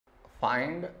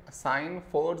Find sine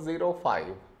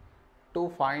 405. To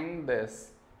find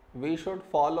this, we should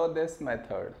follow this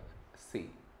method. See,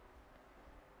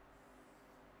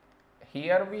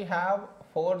 here we have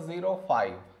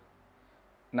 405.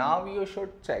 Now you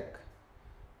should check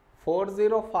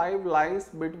 405 lies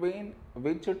between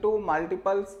which two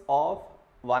multiples of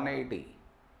 180.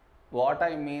 What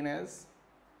I mean is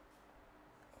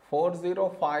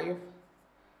 405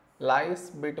 lies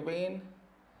between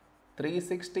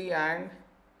 360 and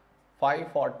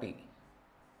 540.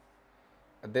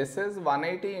 This is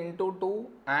 180 into 2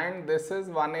 and this is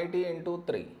 180 into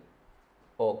 3.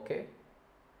 Okay.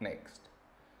 Next.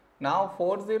 Now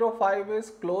 405 is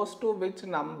close to which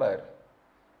number?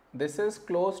 This is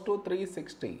close to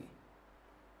 360.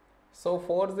 So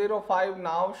 405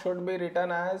 now should be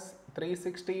written as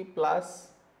 360 plus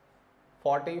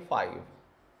 45.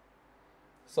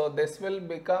 So this will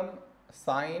become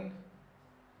sine.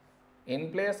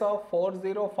 In place of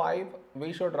 405,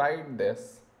 we should write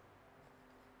this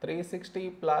 360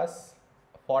 plus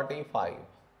 45.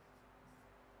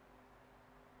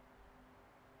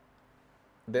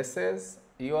 This is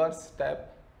your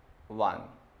step 1.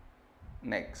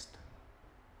 Next,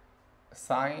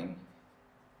 sine.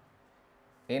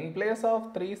 In place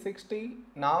of 360,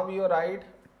 now you write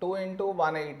 2 into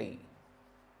 180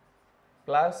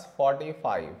 plus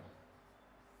 45.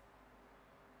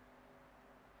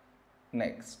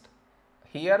 Next,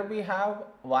 here we have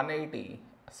 180.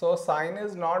 So sine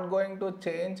is not going to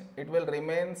change, it will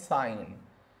remain sine.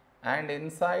 And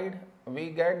inside we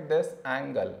get this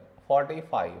angle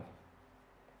 45.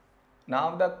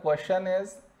 Now the question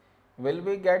is, will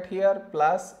we get here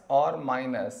plus or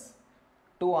minus?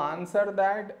 To answer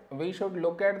that, we should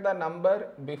look at the number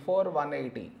before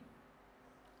 180.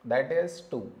 That is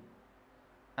 2.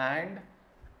 And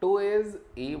 2 is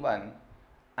even.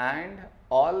 And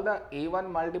all the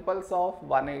even multiples of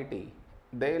 180,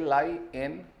 they lie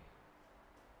in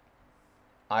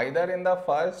either in the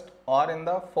first or in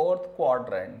the fourth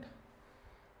quadrant.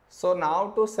 So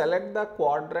now to select the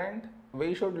quadrant,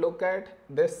 we should look at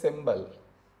this symbol.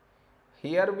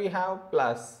 Here we have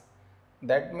plus.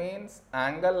 That means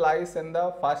angle lies in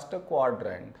the first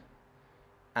quadrant.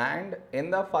 And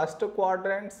in the first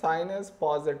quadrant, sine is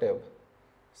positive.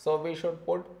 So we should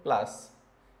put plus.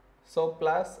 So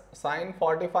plus sine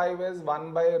 45 is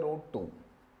 1 by root 2.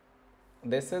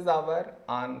 This is our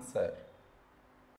answer.